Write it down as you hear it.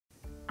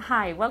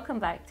Hi, welcome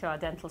back to our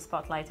Dental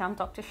Spotlight. I'm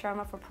Dr.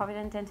 Sharma for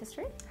Provident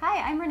Dentistry. Hi,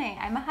 I'm Renee.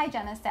 I'm a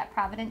hygienist at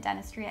Provident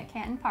Dentistry at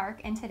Canton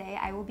Park, and today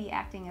I will be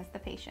acting as the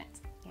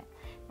patient. Yeah.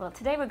 Well,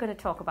 today we're going to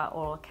talk about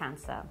oral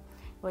cancer.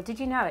 Well, did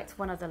you know it's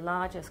one of the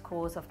largest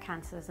cause of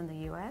cancers in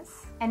the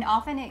US? And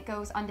often it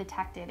goes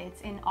undetected. It's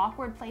in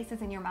awkward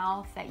places in your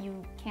mouth that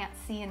you can't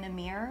see in the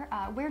mirror.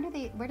 Where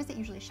does it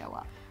usually show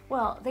up?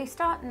 Well, they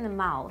start in the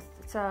mouth.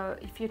 So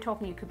if you're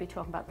talking, you could be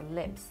talking about the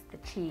lips, the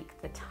cheek,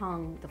 the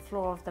tongue, the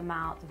floor of the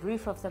mouth, the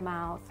roof of the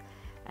mouth,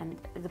 and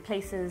the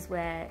places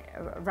where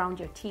around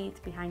your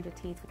teeth, behind your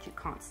teeth, which you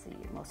can't see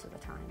most of the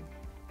time.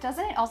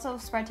 Doesn't it also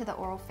spread to the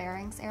oral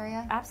pharynx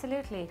area?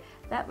 Absolutely.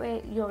 That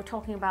way you're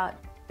talking about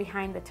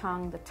behind the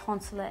tongue, the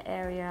tonsillar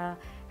area,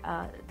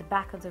 the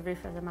back of the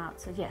roof of the mouth.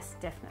 So yes,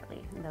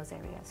 definitely in those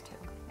areas too.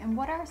 And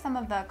what are some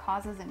of the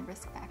causes and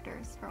risk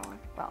factors for oral?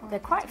 Well, there are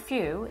quite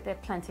few. There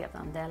are plenty of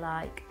them. They're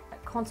like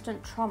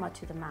constant trauma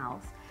to the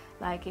mouth,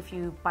 like if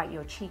you bite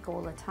your cheek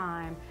all the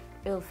time,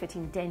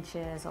 ill-fitting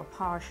dentures or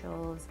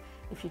partials,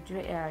 if you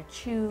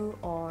chew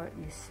or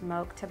you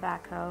smoke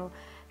tobacco,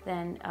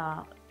 then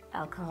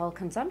alcohol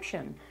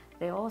consumption.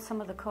 They're all some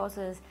of the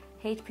causes.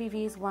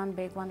 HPV is one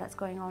big one that's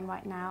going on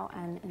right now,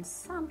 and in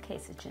some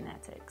cases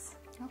genetics.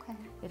 Okay.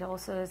 It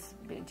also is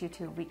due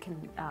to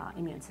weakened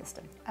immune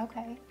system.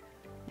 Okay.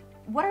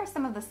 What are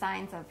some of the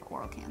signs of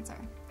oral cancer?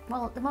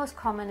 Well, the most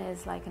common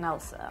is like an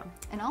ulcer.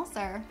 An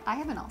ulcer? I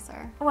have an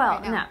ulcer. Well,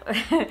 right now.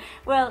 no.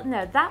 Well,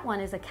 no, that one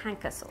is a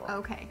canker sore.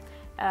 Okay.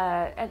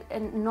 A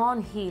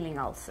non-healing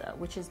ulcer,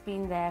 which has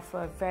been there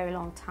for a very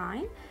long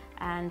time,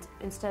 and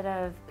instead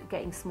of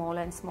getting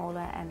smaller and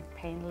smaller and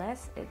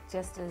painless, it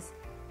just is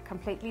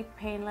completely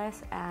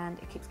painless and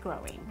it keeps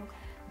growing. Okay.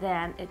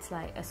 Then it's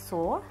like a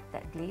sore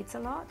that bleeds a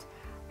lot.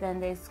 Then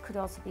there could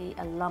also be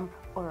a lump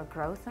or a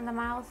growth in the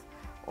mouth,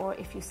 or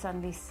if you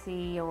suddenly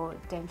see your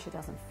denture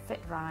doesn't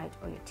fit right,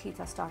 or your teeth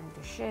are starting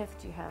to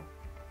shift, you have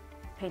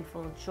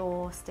painful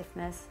jaw,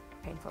 stiffness,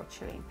 painful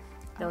chewing.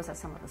 Those are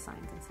some of the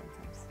signs and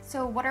symptoms.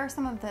 So what are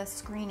some of the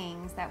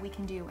screenings that we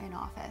can do in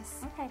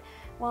office? Okay,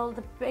 well,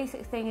 the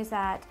basic thing is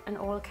that an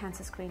oral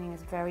cancer screening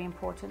is very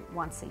important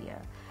once a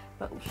year.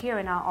 But here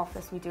in our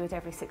office, we do it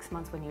every 6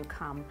 months when you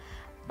come.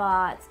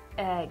 But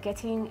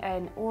getting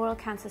an oral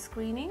cancer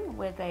screening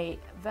with a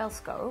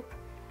Velscope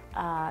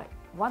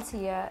once a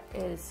year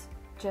is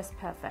just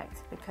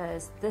perfect,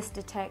 because this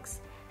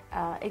detects,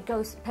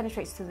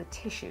 penetrates to the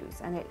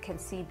tissues, and it can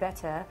see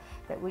better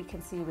than we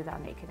can see with our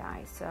naked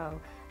eye. So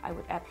I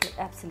would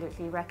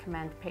absolutely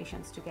recommend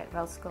patients to get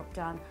Velscope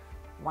done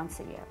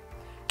once a year.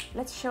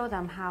 Let's show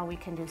them how we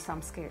can do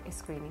some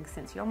screening.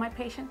 Since you're my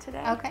patient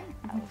today, okay.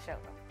 I will show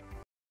them.